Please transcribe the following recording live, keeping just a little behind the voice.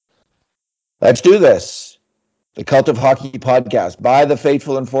Let's do this. The Cult of Hockey podcast by the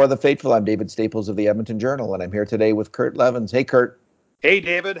faithful and for the faithful. I'm David Staples of the Edmonton Journal, and I'm here today with Kurt Levens. Hey, Kurt. Hey,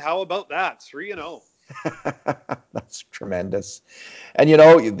 David, how about that? 3-0. That's tremendous. And you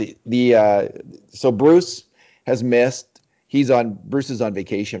know, so Bruce has missed. Bruce is on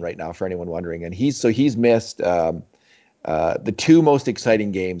vacation right now, for anyone wondering, and he's missed the two most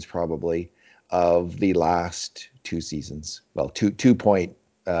exciting games probably of the last two seasons. Well,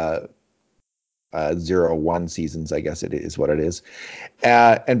 2.01 seasons, I guess it is what it is.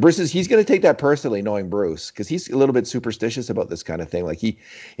 And he's going to take that personally, knowing Bruce, because he's a little bit superstitious about this kind of thing. Like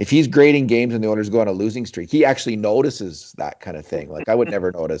if he's grading games and the Oilers go on a losing streak, he actually notices that kind of thing. Like I would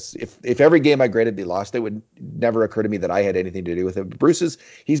never notice if every game I graded they lost, it would never occur to me that I had anything to do with it. But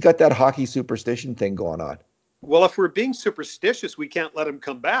he's got that hockey superstition thing going on. Well, if we're being superstitious, we can't let him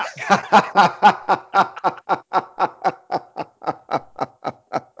come back.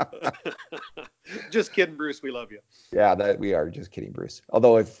 Just kidding, Bruce. We love you. Yeah, that we are just kidding, Bruce.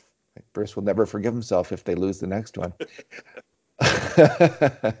 Although if Bruce will never forgive himself if they lose the next one.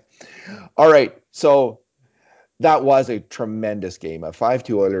 All right, so that was a tremendous game, a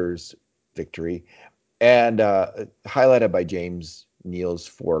 5-2 Oilers victory, and highlighted by James Neal's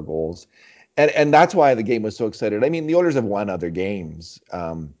 4 goals. And that's why the game was so excited. I mean, the Oilers have won other games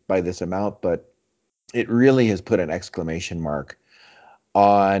by this amount, but it really has put an exclamation mark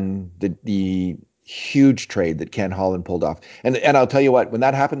on the huge trade that Ken Holland pulled off. And I'll tell you what, when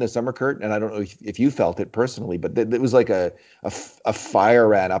that happened this summer, Kurt, and I don't know if you felt it personally, but it was like a fire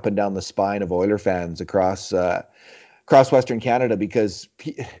ran up and down the spine of Oiler fans across Western Canada, because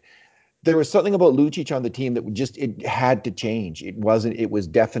there was something about Lucic on the team that it had to change. It was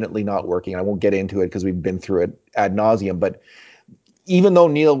definitely not working. I won't get into it because we've been through it ad nauseum, but even though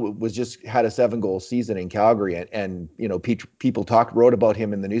Neal was just had a 7-goal season in Calgary, and you know, people wrote about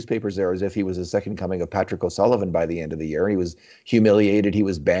him in the newspapers there as if he was the second coming of Patrick O'Sullivan by the end of the year. He was humiliated. He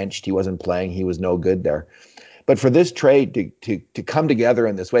was benched. He wasn't playing. He was no good there. But for this trade to come together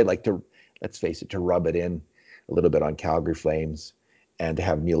in this way, let's face it, to rub it in a little bit on Calgary Flames, and to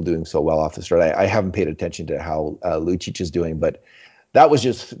have Neal doing so well off the start. I haven't paid attention to how Lucic is doing, but that was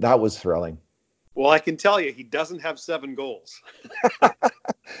thrilling. Well, I can tell you, he doesn't have 7 goals.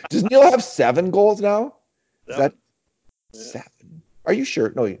 Does Neal have 7 goals now? Is 7. that 7? Are you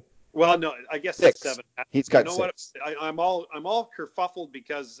sure? No. Well, no, I guess 6. it's 7. He's got you know 6. What? I'm all kerfuffled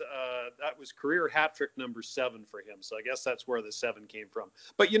because that was career hat trick number 7 for him. So I guess that's where the 7 came from.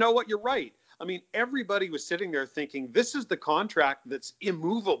 But you know what? You're right. I mean, everybody was sitting there thinking, this is the contract that's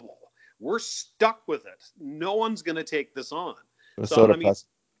immovable. We're stuck with it. No one's going to take this on. So, I mean,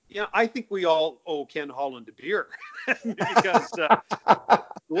 yeah, I think we all owe Ken Holland a beer because the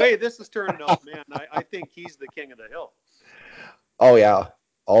way this is turning out, man, I think he's the king of the hill. Oh yeah,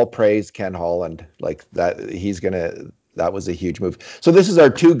 all praise Ken Holland. Like that, that was a huge move. So this is our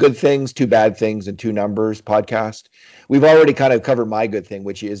 2 good things, 2 bad things, and 2 numbers podcast. We've already kind of covered my good thing,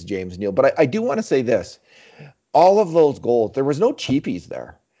 which is James Neal. But I do want to say this: all of those goals, there was no cheapies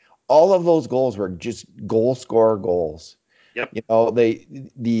there. All of those goals were just goal scorer goals. Yep. You know,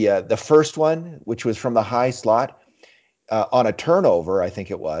 the first one, which was from the high slot, on a turnover, I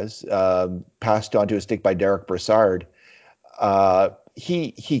think it was, passed onto a stick by Derek Brassard.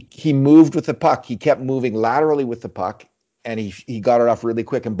 He moved with the puck. He kept moving laterally with the puck, and he got it off really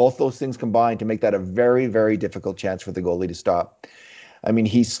quick. And both those things combined to make that a very, very difficult chance for the goalie to stop. I mean,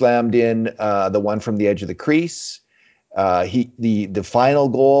 he slammed in the one from the edge of the crease. The final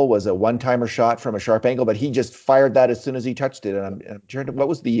goal was a one-timer shot from a sharp angle, but he just fired that as soon as he touched it. And I'm trying to, what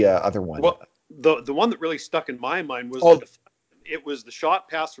was the other one? Well, the one that really stuck in my mind was it was the shot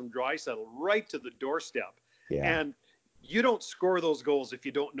pass from Draisaitl right to the doorstep. Yeah. And you don't score those goals if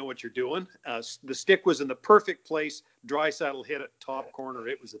you don't know what you're doing. The stick was in the perfect place. Draisaitl hit it top corner.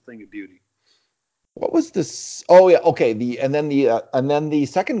 It was a thing of beauty. What was this? Oh yeah, okay. And then the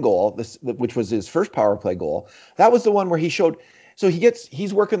second goal, which was his first power play goal, that was the one where he showed. So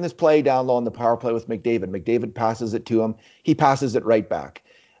he's working this play down low on the power play with McDavid. McDavid passes it to him. He passes it right back.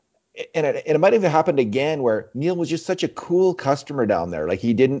 And it might have happened again where Neal was just such a cool customer down there. Like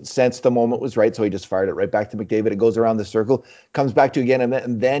he didn't sense the moment was right, so he just fired it right back to McDavid. It goes around the circle, comes back to again,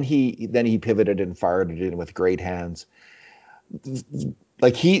 and then he pivoted and fired it in with great hands.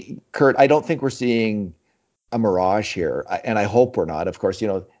 Like Kurt, I don't think we're seeing a mirage here, and I hope we're not. Of course, you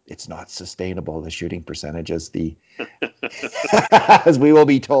know, it's not sustainable, the shooting percentage, as as we will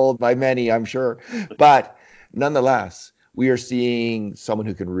be told by many, I'm sure. But nonetheless, we are seeing someone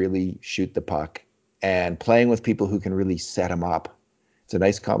who can really shoot the puck and playing with people who can really set him up. It's a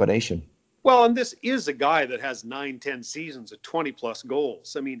nice combination. Well, and this is a guy that has 9, 10 seasons of 20 plus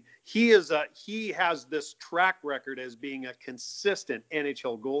goals. I mean, he has this track record as being a consistent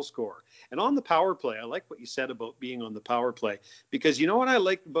NHL goal scorer. And on the power play, I like what you said about being on the power play, because you know what I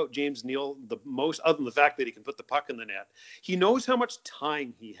like about James Neal the most, other than the fact that he can put the puck in the net, he knows how much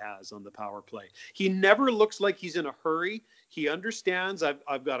time he has on the power play. He never looks like he's in a hurry. He understands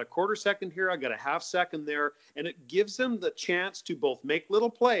I've got a quarter second here, I've got a half second there, and it gives him the chance to both make little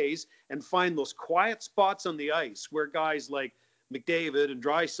plays and find those quiet spots on the ice where guys like McDavid and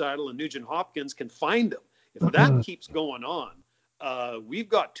Draisaitl and Nugent Hopkins can find them. If that keeps going on, we've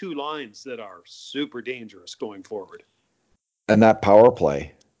got two lines that are super dangerous going forward. And that power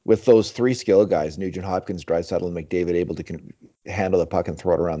play with those three skill guys, Nugent Hopkins, Draisaitl, and McDavid, able to handle the puck and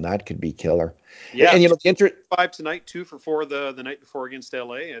throw it around, that could be killer. Yeah, and you know, 5 tonight, 2 for 4 the night before against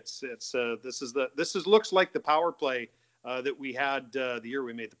LA. This looks like the power play that we had the year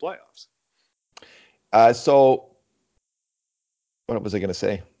we made the playoffs. So what was I going to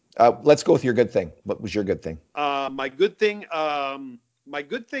say? Let's go with your good thing. What was your good thing? My good thing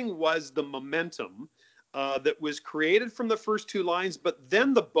was the momentum that was created from the first two lines, but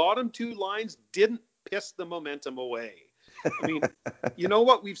then the bottom two lines didn't piss the momentum away. I mean, you know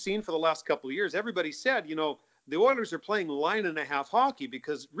what we've seen for the last couple of years? Everybody said, the Oilers are playing line and a half hockey,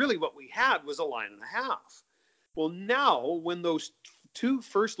 because really what we had was a line and a half. Well, now when those two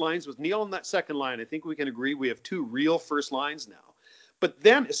first lines with Neal on that second line, I think we can agree we have two real first lines now. But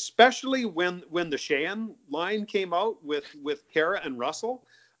then, especially when the Sheahan line came out with Kara and Russell,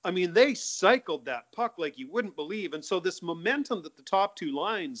 I mean, they cycled that puck like you wouldn't believe. And so this momentum that the top two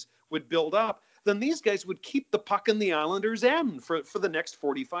lines would build up, then these guys would keep the puck in the Islanders' end for the next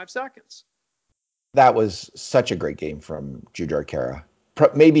 45 seconds. That was such a great game from Jujhar Khaira.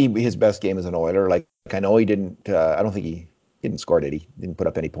 Maybe his best game as an Oiler. Like, I know he didn't. I don't think he didn't score. Did he? Didn't put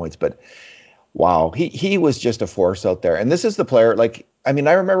up any points, but wow, he was just a force out there. And this is the player. Like, I mean,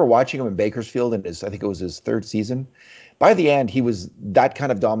 I remember watching him in Bakersfield in I think it was his third season. By the end, he was that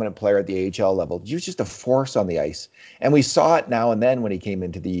kind of dominant player at the AHL level. He was just a force on the ice, and we saw it now and then when he came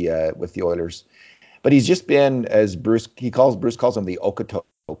into the with the Oilers. But he's just been, as Bruce calls him, the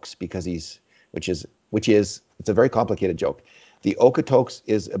Okotoks, because which is it's a very complicated joke. The Okotoks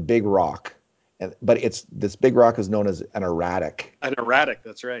is a big rock, but this big rock is known as an erratic. An erratic,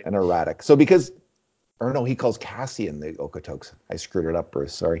 that's right. An erratic. So because, or no, he calls Cassian the Okotoks. I screwed it up,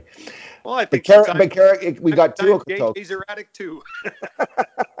 Bruce. Sorry. Well, I But think Kara, we got two Okotoks. JJ's erratic too.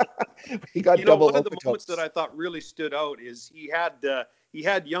 He got double one of the moments that Okotoks. I thought really stood out is he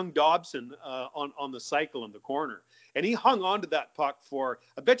had young Dobson on the cycle in the corner, and he hung on to that puck for,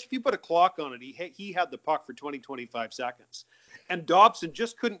 I bet you if you put a clock on it, he had the puck for 20-25 seconds, and Dobson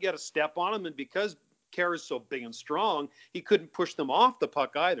just couldn't get a step on him, and because Kara's so big and strong, he couldn't push them off the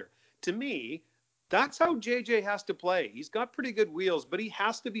puck either. To me, that's how JJ has to play. He's got pretty good wheels, but he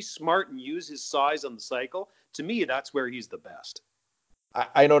has to be smart and use his size on the cycle. To me, that's where he's the best.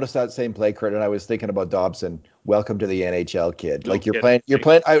 I noticed that same play, Kurt, and I was thinking about Dobson. Welcome to the NHL, kid. No Like, you're kidding. playing, you're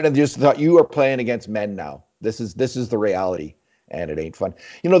playing. I just thought you were playing against men now. This is the reality, and it ain't fun.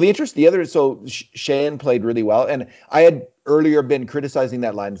 The other. So Sheahan played really well, and I had earlier been criticizing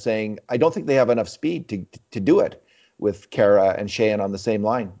that line, saying I don't think they have enough speed to do it with Kara and Sheahan on the same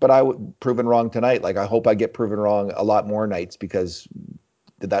line. But I was proven wrong tonight. Like, I hope I get proven wrong a lot more nights, because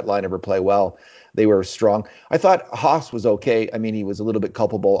did that line ever play well? They were strong. I thought Haas was okay. I mean, he was a little bit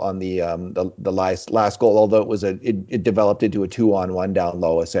culpable on the last goal, although it developed into a 2-on-1 down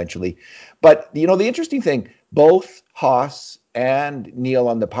low essentially. But the interesting thing, both Haas and Neal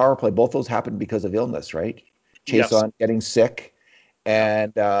on the power play, both those happened because of illness, right? Yes. Chason getting sick,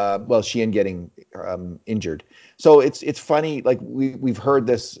 Yeah. and Sheehan getting injured. So it's funny. Like, we've heard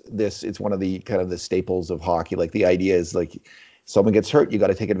this. It's one of the kind of the staples of hockey. Like, the idea is, like, someone gets hurt, you got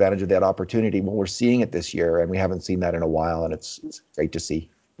to take advantage of that opportunity. Well, we're seeing it this year, and we haven't seen that in a while, and it's great to see.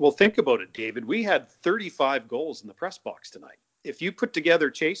 Well, think about it, David. We had 35 goals in the press box tonight. If you put together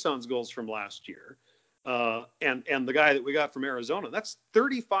Chason's goals from last year, and the guy that we got from Arizona, that's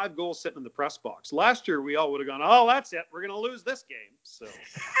 35 goals sitting in the press box. Last year, we all would have gone, "Oh, that's it. We're going to lose this game." So,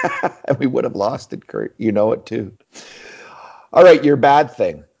 And we would have lost it, Kurt. You know it too. All right, your bad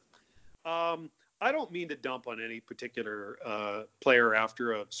thing. I don't mean to dump on any particular player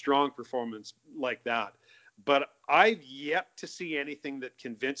after a strong performance like that, but I've yet to see anything that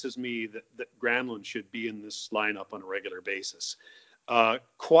convinces me that Granlund should be in this lineup on a regular basis.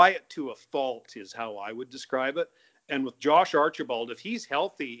 Quiet to a fault is how I would describe it. And with Josh Archibald, if he's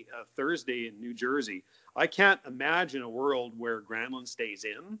healthy Thursday in New Jersey, I can't imagine a world where Granlund stays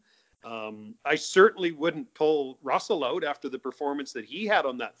in. I certainly wouldn't pull Russell out after the performance that he had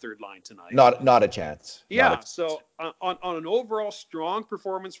on that third line tonight. Not a chance. Not a Yeah, chance. so on an overall strong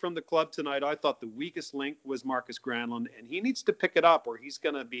performance from the club tonight, I thought the weakest link was Marcus Granlund, and he needs to pick it up or he's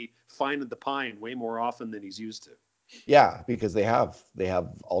going to be finding the pine way more often than he's used to. Yeah, because they have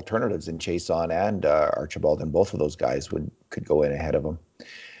alternatives in Chason and Archibald, and both of those guys would could go in ahead of him.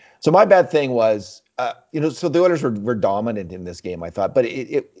 So my bad thing was, so the Oilers were dominant in this game, I thought, but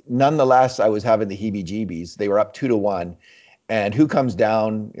nonetheless, I was having the heebie-jeebies. They were up 2-1, and who comes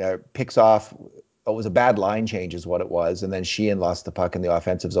down, picks off. It was a bad line change, is what it was, and then Sheehan lost the puck in the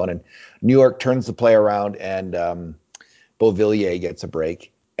offensive zone, and New York turns the play around, and Beauvillier gets a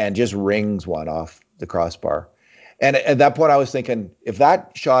break and just rings one off the crossbar. And at that point, I was thinking, if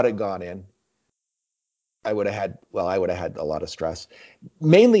that shot had gone in, I would have had a lot of stress.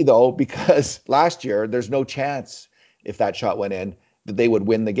 Mainly though, because last year there's no chance if that shot went in that they would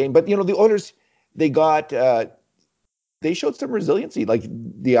win the game. But the Oilers, they got they showed some resiliency. Like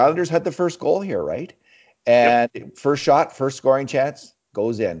the Islanders had the first goal here, right? Yep. And first shot, first scoring chance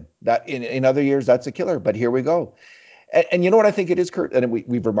goes in. That in other years that's a killer, but here we go. And you know what I think it is, Kurt, and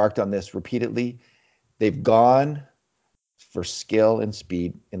we've remarked on this repeatedly. They've gone for skill and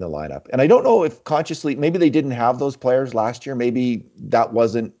speed in the lineup. And I don't know if consciously, maybe they didn't have those players last year. Maybe that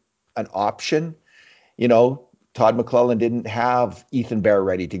wasn't an option. You know, Todd McClellan didn't have Ethan Bear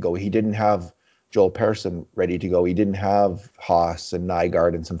ready to go. He didn't have Joel Persson ready to go. He didn't have Haas and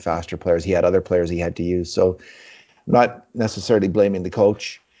Nygaard and some faster players. He had other players he had to use. So I'm not necessarily blaming the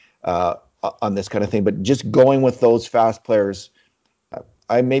coach uh, on this kind of thing, but just going with those fast players.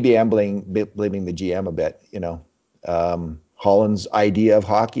 I maybe am blaming the GM a bit. Holland's idea of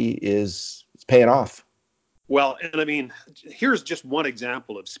hockey is it's paying off. Well, and I mean, here's just one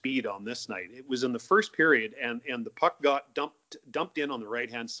example of speed on this night. It was in the first period, and the puck got dumped in on the right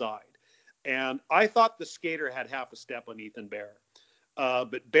hand side, and I thought the skater had half a step on Ethan Bear,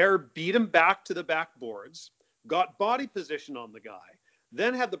 but Bear beat him back to the backboards, got body position on the guy,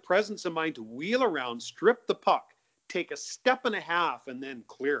 then had the presence of mind to wheel around, strip the puck, take a step and a half, and then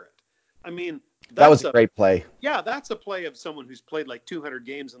clear it. I mean, That was that's a a great play. yeah, that's a play of someone who's played like 200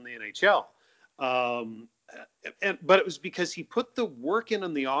 games in the NHL. Um, but it was because he put the work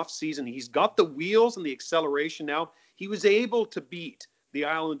in the off season. He's got the wheels and the acceleration now. He was able to beat the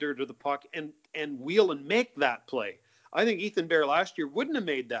Islander to the puck and wheel and make that play. I think Ethan Bear last year wouldn't have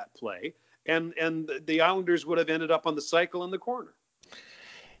made that play, and the Islanders would have ended up on the cycle in the corner.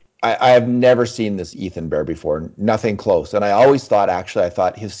 I have never seen this Ethan Bear before. Nothing close. And I always thought, actually, I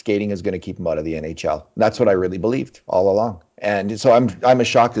thought his skating is going to keep him out of the NHL. That's what I really believed all along. And so I'm as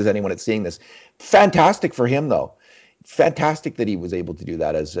shocked as anyone at seeing this. Fantastic for him, though. Fantastic that he was able to do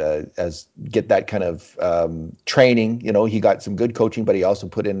that as get that kind of training. He got some good coaching, but he also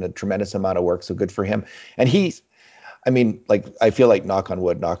put in a tremendous amount of work. So good for him. And I mean, like, I feel like knock on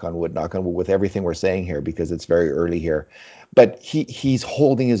wood, knock on wood, knock on wood with everything we're saying here because it's very early here. But he's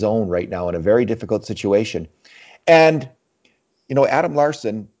holding his own right now in a very difficult situation. And Adam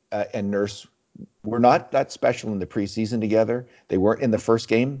Larson and Nurse were not that special in the preseason together. They weren't in the first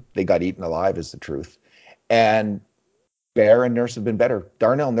game. They got eaten alive, is the truth. And Bear and Nurse have been better.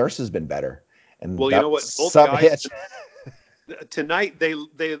 Darnell Nurse has been better, and Well, you that know was what? Both some guys hit. tonight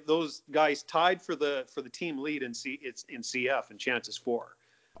they those guys tied for the team lead it's in CF and chances for.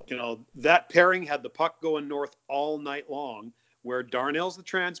 That pairing had the puck going north all night long, where Darnell's the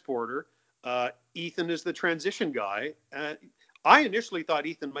transporter, Ethan is the transition guy. I initially thought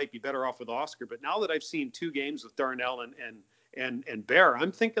Ethan might be better off with Oscar, but now that I've seen two games with Darnell and Bear,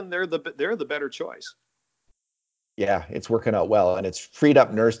 I'm thinking they're the better choice. Yeah, it's working out well, and it's freed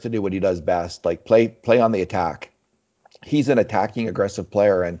up Nurse to do what he does best, like play on the attack. He's an attacking, aggressive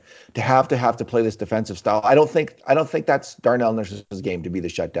player, and to have to play this defensive style, I don't think that's Darnell Nurse's game to be the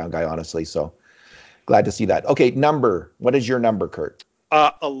shutdown guy, honestly. So glad to see that. Okay, number. What is your number, Kurt?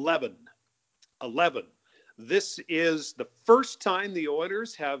 11. 11. This is the first time the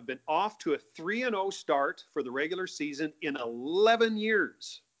Oilers have been off to a 3-0 start for the regular season in 11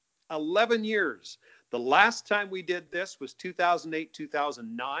 years. 11 years. The last time we did this was 2008,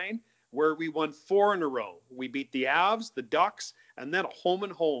 2009, where we won four in a row. We beat the Avs, the Ducks, and then a home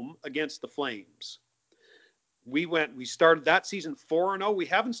and home against the Flames. We started that season 4-0. We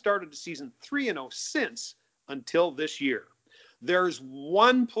haven't started the season 3-0 since until this year. There's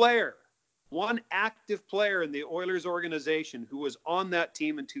one active player in the Oilers organization who was on that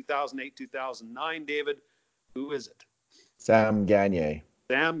team in 2008, 2009. David, who is it? Sam Gagner.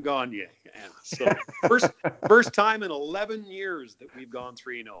 Sam Gagne. Yeah. So first time in 11 years that we've gone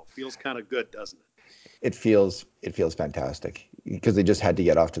 3-0. Feels kind of good, doesn't it? It feels fantastic because they just had to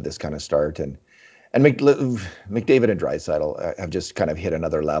get off to this kind of start, and McDavid and Draisaitl have just kind of hit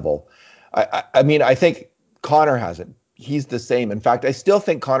another level. I mean, I think Connor hasn't. He's the same. In fact, I still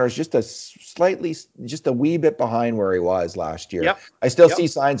think Connor's just a wee bit behind where he was last year. Yep. I still Yep. see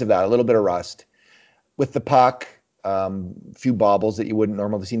signs of that, a little bit of rust with the puck, few bobbles that you wouldn't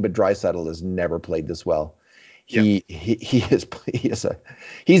normally see. But Draisaitl has never played this well. Yeah. He's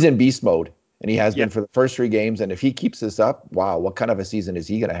in beast mode, and he has Yeah. been for the first three games. And if he keeps this up, wow, what kind of a season is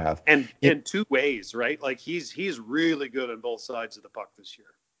he going to have? And in two ways, right? Like he's really good on both sides of the puck this year.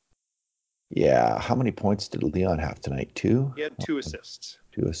 Yeah, how many points did Leon have tonight? Two? He had 2 assists.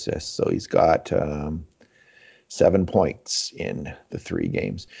 2 assists. So he's got 7 points in the three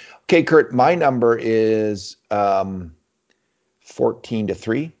games. Okay, Kurt, my number is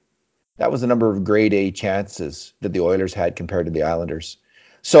 14-3. That was the number of grade A chances that the Oilers had compared to the Islanders.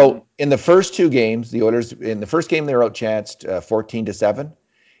 So in the first two games, the Oilers, in the first game, they were outchanced 14-7.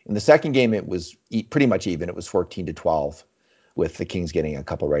 In the second game, it was pretty much even. It was 14-12, with the Kings getting a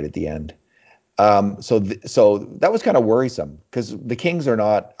couple right at the end. So that was kind of worrisome because the Kings are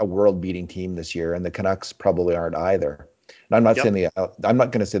not a world-beating team this year, and the Canucks probably aren't either. And Yep. I'm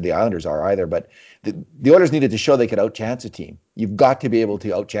not going to say the Islanders are either, but the Oilers needed to show they could outchance a team. You've got to be able to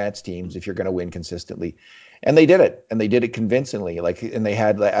outchance teams if you're going to win consistently, and they did it, and they did it convincingly. And they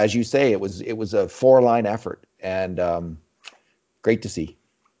had, as you say, it was a four-line effort, and great to see.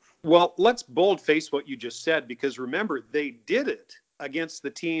 Well, let's boldface what you just said because remember, they did it against the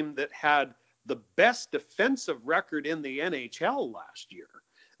team that had the best defensive record in the NHL last year.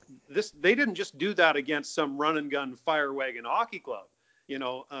 They didn't just do that against some run and gun fire wagon hockey club.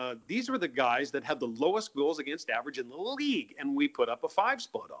 These were the guys that had the lowest goals against average in the league, and we put up a 5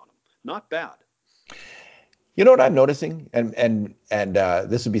 spot on them. Not bad. You know what I'm noticing, and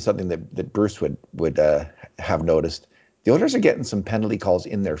this would be something that Bruce would have noticed. The Oilers are getting some penalty calls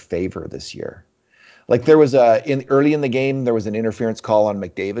in their favor this year. Like there was early in the game, there was an interference call on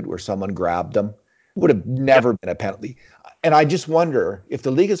McDavid where someone grabbed him. Would have Yep. never been a penalty. And I just wonder if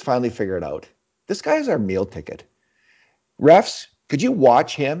the league has finally figured out this guy is our meal ticket. Refs, could you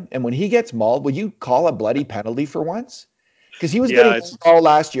watch him? And when he gets mauled, would you call a bloody penalty for once? Because he was Yeah, getting it's all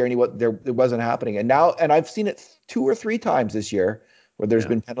last year, and it wasn't happening. And now, and I've seen it two or three times this year where there's yeah.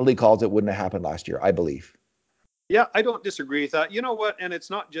 been penalty calls that wouldn't have happened last year, I believe. Yeah, I don't disagree with that. You know what? And it's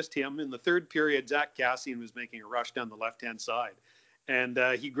not just him. In the third period, Zach Cassian was making a rush down the left-hand side. And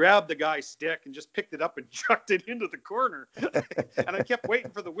he grabbed the guy's stick and just picked it up and chucked it into the corner. And I kept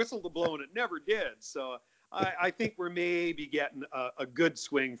waiting for the whistle to blow, and it never did. So I think we're maybe getting a good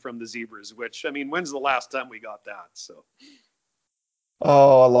swing from the Zebras, which, I mean, when's the last time we got that? So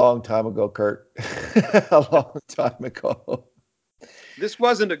Oh, a long time ago, Kurt. A long time ago. this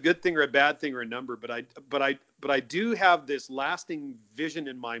wasn't a good thing or a bad thing or a number, but I do have this lasting vision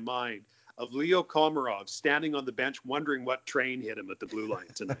in my mind of Leo Komarov standing on the bench wondering what train hit him at the blue line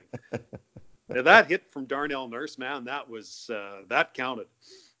tonight. Now, that hit from Darnell Nurse, man, that counted.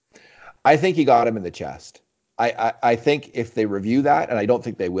 I think he got him in the chest. I think if they review that, and I don't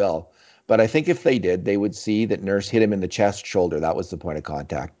think they will, but I think if they did, they would see that Nurse hit him in the chest, shoulder. That was the point of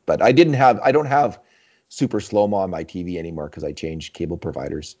contact. But I don't have super slow mo on my TV anymore because I changed cable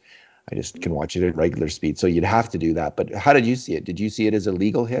providers. I just can watch it at regular speed. So you'd have to do that. But how did you see it? Did you see it as a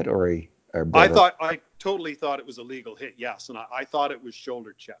legal hit or a border? I totally thought it was a legal hit, yes, and I thought it was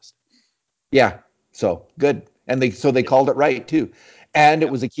shoulder chest. Yeah. So good. And they Yeah, called it right too. And it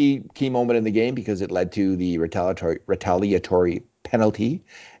yeah, was a key moment in the game because it led to the retaliatory penalty,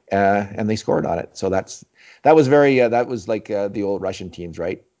 and they scored on it. So that was like the old Russian teams,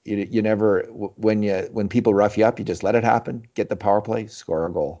 right? You never when people rough you up, you just let it happen, get the power play, score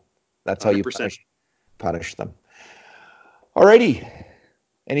a goal. That's how you 100%. punish them. Alrighty.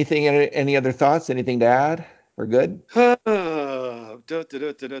 Any other thoughts? Anything to add? We're good. I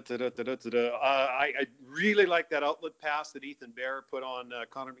really like that outlet pass that Ethan Bear put on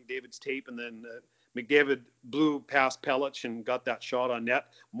Connor McDavid's tape, and then McDavid blew past Pellich and got that shot on net.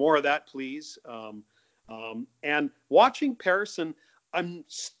 More of that, please. And watching Persson, I'm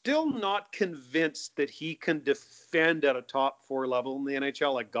still not convinced that he can defend at a top four level in the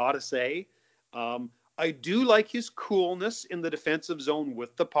NHL. I gotta say, I do like his coolness in the defensive zone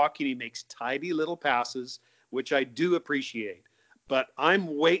with the puck, and he makes tidy little passes, which I do appreciate. But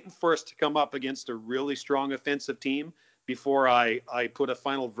I'm waiting for us to come up against a really strong offensive team before I put a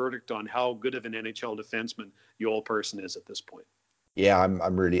final verdict on how good of an NHL defenseman Joel Persson is at this point. Yeah,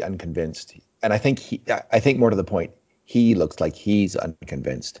 I'm really unconvinced, and I think more to the point, he looks like he's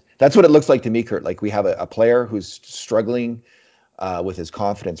unconvinced. That's what it looks like to me, Kurt. Like we have a player who's struggling with his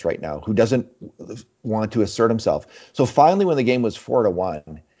confidence right now, who doesn't want to assert himself. So finally, when the game was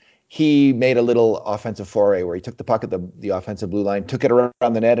 4-1, he made a little offensive foray where he took the puck at the offensive blue line, took it around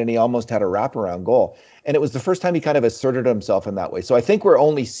the net, and he almost had a wraparound goal. And it was the first time he kind of asserted himself in that way. So I think we're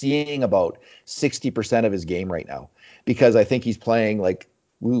only seeing about 60% of his game right now because I think he's playing like,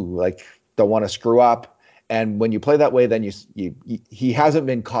 ooh, like don't want to screw up. And when you play that way, then he hasn't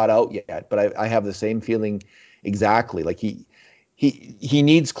been caught out yet. But I have the same feeling exactly. Like he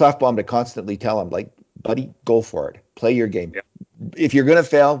needs Clefbaum to constantly tell him, like, buddy, go for it, play your game. Yeah, If you're gonna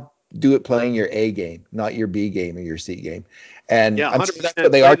fail, do it playing your A game, not your B game or your C game. And yeah, I'm sure that's what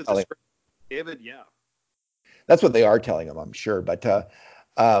 100% they play are to the telling. script, David. Yeah, That's what they are telling him, I'm sure. But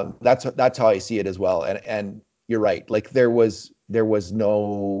that's how I see it as well. And you're right. Like there was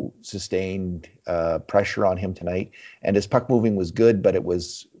no sustained pressure on him tonight, and his puck moving was good, but it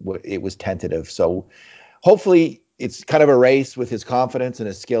was tentative. So hopefully it's kind of a race with his confidence and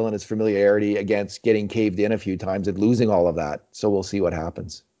his skill and his familiarity against getting caved in a few times and losing all of that. So we'll see what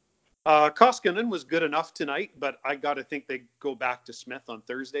happens. Koskinen was good enough tonight, but I got to think they go back to Smith on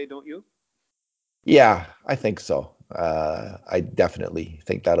Thursday, don't you? Yeah, I think so. I definitely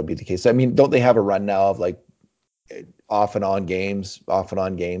think that'll be the case. I mean, don't they have a run now of like off and on games,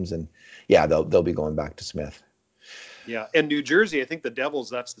 and yeah, they'll be going back to Smith. Yeah, and New Jersey, I think the Devils.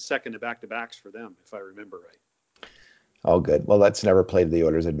 That's the second of back-to-backs for them, if I remember right. Oh, good. Well, that's never played the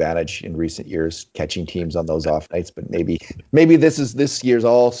Oilers' advantage in recent years, catching teams on those off nights. But maybe this year's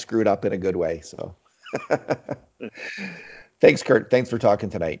all screwed up in a good way. So, thanks, Kurt. Thanks for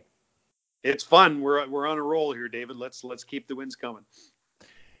talking tonight. It's fun. We're on a roll here, David. Let's keep the wins coming.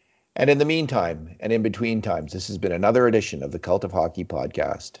 And in the meantime, and in between times, this has been another edition of the Cult of Hockey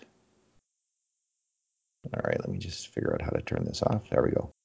podcast. All right, let me just figure out how to turn this off. There we go.